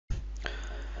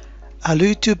Hello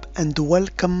YouTube, and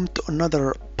welcome to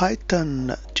another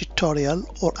Python tutorial,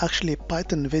 or actually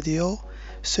Python video.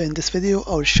 So in this video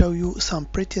I will show you some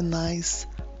pretty nice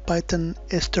Python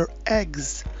Easter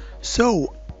eggs.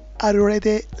 So are you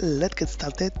ready? Let's get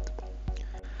started.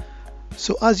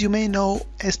 So as you may know,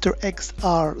 Easter eggs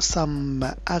are some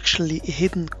actually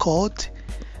hidden code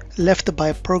left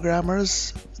by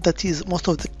programmers that is most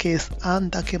of the case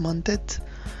undocumented,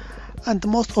 and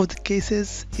most of the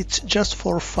cases it's just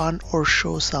for fun or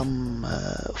show some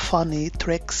funny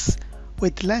tricks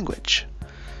with language.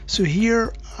 So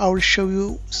here I will show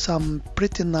you some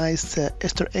pretty nice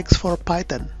Easter eggs for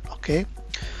Python. Okay,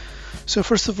 so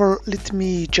first of all, let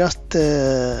me just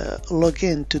log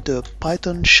into the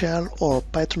Python shell or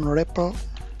Python REPL.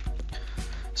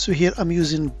 So here I'm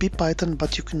using bpython,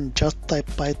 but you can just type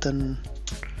Python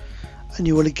and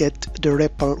you will get the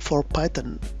REPL for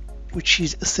Python, which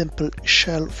is a simple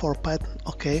shell for Python.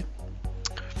 Okay,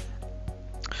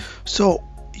 so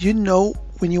you know,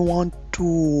 when you want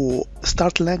to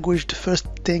start language, the first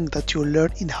thing that you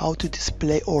learn in how to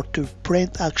display or to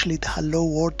print actually the hello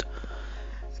world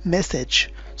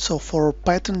message. So for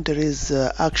Python there is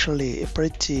actually a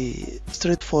pretty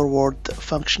straightforward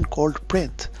function called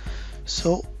print.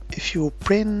 So if you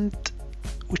print,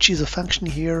 which is a function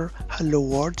here, hello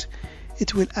world,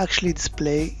 it will actually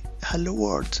display hello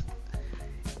world.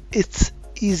 It's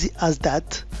easy as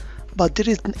that, but there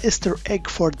is an Easter egg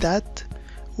for that,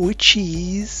 which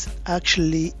is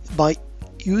actually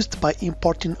used by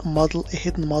importing a model, a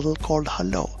hidden model called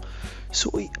hello.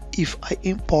 So if I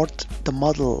import the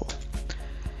model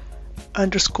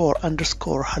underscore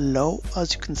hello,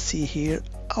 as you can see here,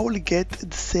 I will get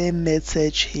the same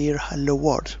message here, hello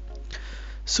world.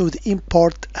 So the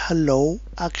import hello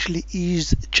actually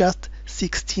is just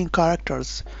 16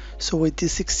 characters. So with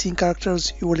these 16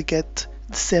 characters you will get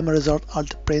the same result as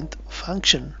the print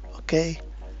function. Okay,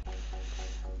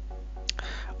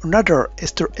 another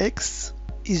Easter egg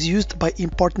is used by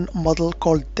importing a model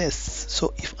called this.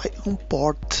 So if I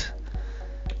import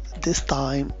this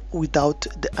time without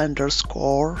the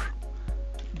underscore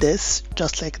this,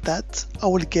 just like that, I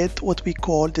will get what we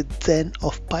call the Zen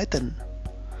of Python.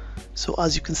 So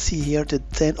as you can see here, the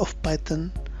Zen of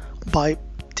Python by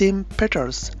Tim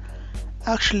Peters.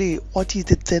 Actually, what is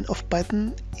the Zen of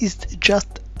Python is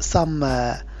just some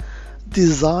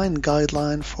design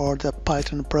guideline for the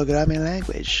Python programming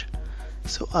language.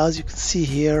 So as you can see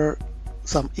here,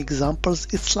 some examples.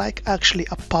 It's like actually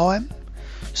a poem.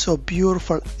 So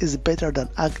beautiful is better than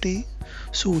ugly.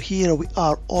 So here we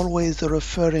are always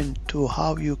referring to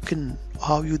how you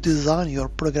design your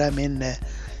programming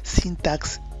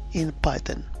syntax in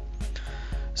Python.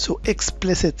 So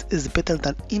explicit is better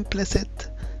than implicit,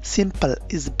 simple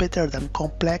is better than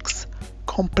complex,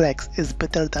 complex is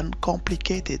better than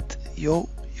complicated. You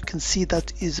can see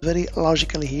that is very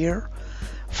logical here.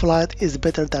 Flight is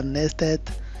better than nested,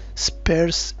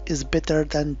 sparse is better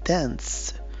than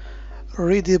dense,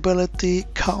 readability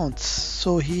counts.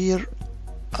 So here,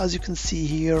 as you can see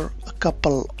here, a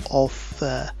couple of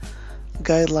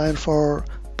guidelines for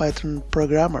Python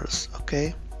programmers.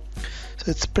 Okay,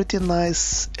 so it's pretty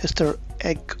nice Easter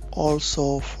egg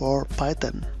also for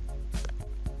Python.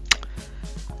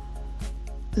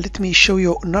 Let me show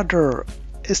you another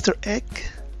Easter egg.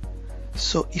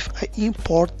 So if I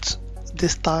import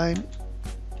this time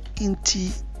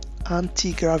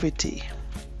anti-gravity,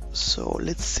 so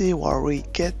let's see what we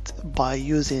get by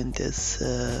using this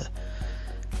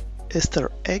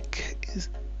Easter egg.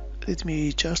 Let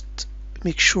me just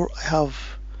make sure I have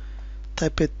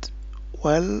typed it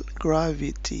well.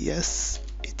 Gravity, yes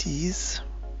it is.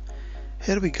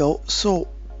 Here we go. So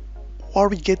what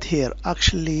we get here,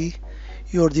 actually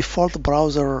your default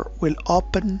browser will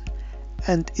open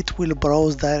and it will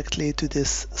browse directly to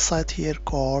this site here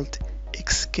called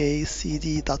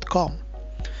xkcd.com.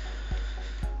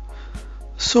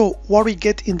 So what we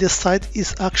get in this site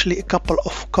is actually a couple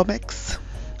of comics.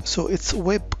 So it's a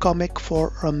web comic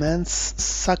for romance,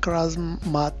 sarcasm,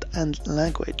 math and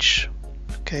language.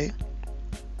 Okay,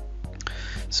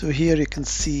 so here you can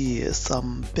see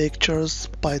some pictures.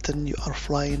 Python, you are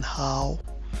flying how.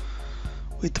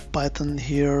 With Python,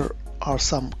 here are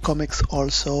some comics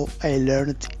also. I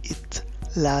learned it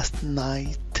last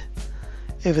night.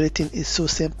 Everything is so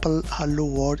simple. Hello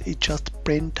world, it just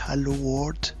print hello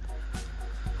world.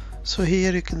 So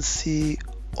here you can see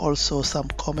also some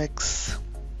comics.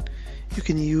 You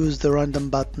can use the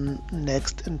random button,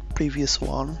 next and previous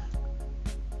one.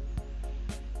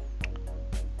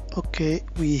 Okay,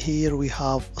 we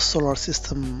have a solar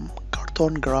system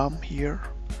cartogram here.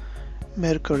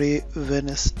 Mercury,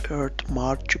 Venus, Earth,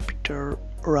 Mars, Jupiter,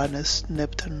 Uranus,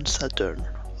 Neptune, Saturn.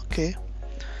 Okay,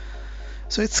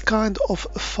 so it's kind of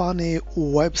a funny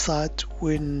website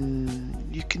when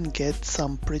you can get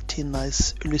some pretty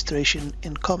nice illustration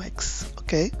in comics.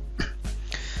 Okay,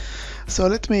 so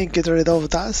let me get rid of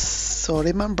that. So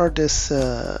remember this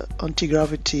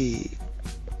anti-gravity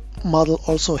model,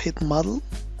 also hidden model.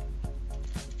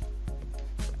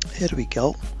 Here we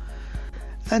go.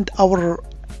 And our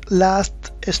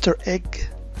last Easter egg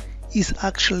is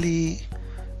actually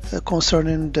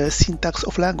concerning the syntax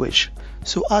of language.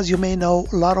 So as you may know,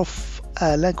 a lot of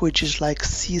languages like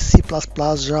C, C++,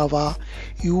 Java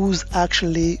use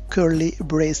actually curly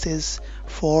braces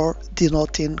for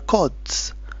denoting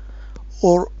codes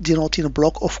or denoting a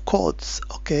block of codes.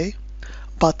 Okay,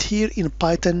 but here in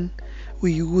Python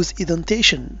we use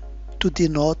indentation to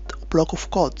denote a block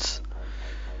of codes.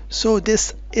 So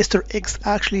this Easter eggs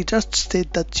actually just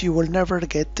state that you will never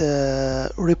get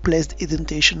replaced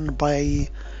indentation by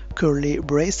curly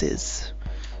braces.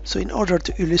 So in order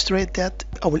to illustrate that,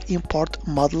 I will import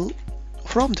model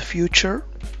from the future,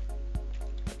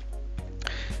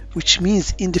 which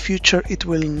means in the future it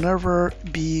will never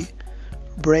be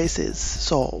braces.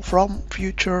 So from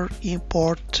future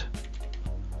import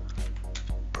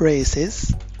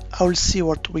braces. I will see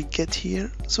what we get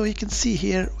here. So you can see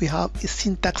here we have a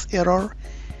syntax error,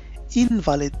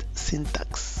 invalid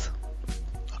syntax.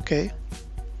 Okay,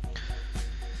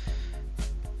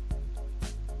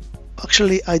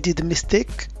 actually I did a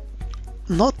mistake,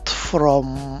 not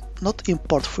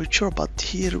import future, but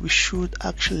here we should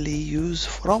actually use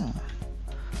from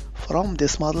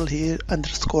this model here,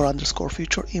 underscore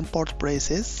future import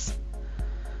braces.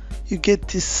 You get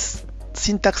this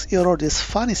syntax error, this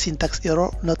funny syntax error,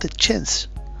 not a chance,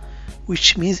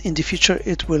 which means in the future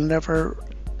it will never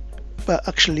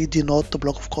actually denote the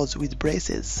block of codes with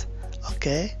braces.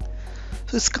 Okay,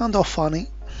 so it's kind of funny.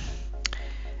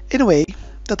 Anyway,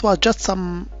 that was just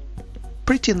some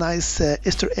pretty nice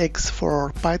Easter eggs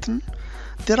for Python.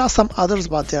 There are some others,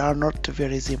 but they are not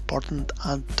very important,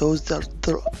 and those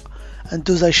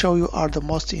I show you are the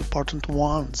most important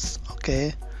ones.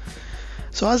 Okay,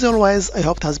 so as always, I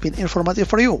hope it has been informative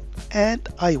for you, and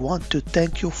I want to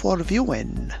thank you for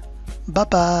viewing. Bye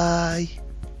bye.